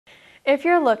If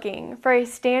you're looking for a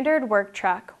standard work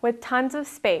truck with tons of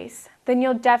space, then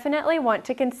you'll definitely want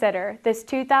to consider this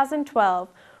 2012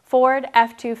 Ford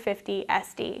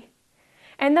F-250SD.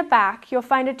 In the back, you'll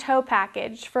find a tow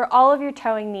package for all of your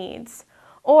towing needs,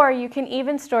 or you can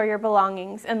even store your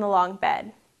belongings in the long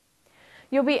bed.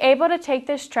 You'll be able to take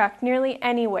this truck nearly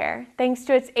anywhere thanks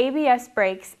to its ABS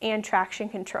brakes and traction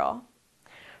control.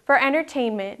 For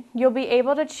entertainment, you'll be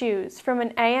able to choose from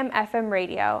an AM/FM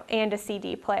radio and a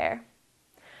CD player.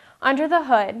 Under the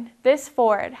hood, this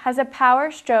Ford has a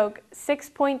power-stroke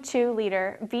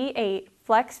 6.2-liter V8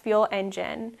 flex fuel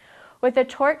engine with a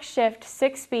torque shift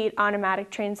 6-speed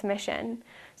automatic transmission,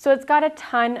 so it's got a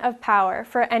ton of power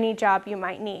for any job you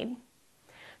might need.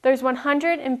 There's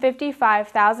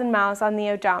 155,000 miles on the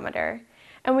odometer,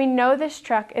 and we know this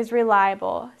truck is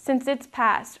reliable since it's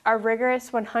passed our rigorous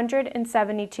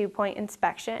 172-point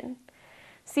inspection.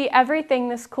 See everything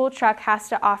this cool truck has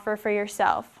to offer for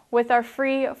yourself with our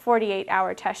free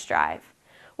 48-hour test drive.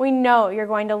 We know you're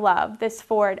going to love this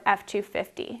Ford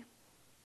F-250.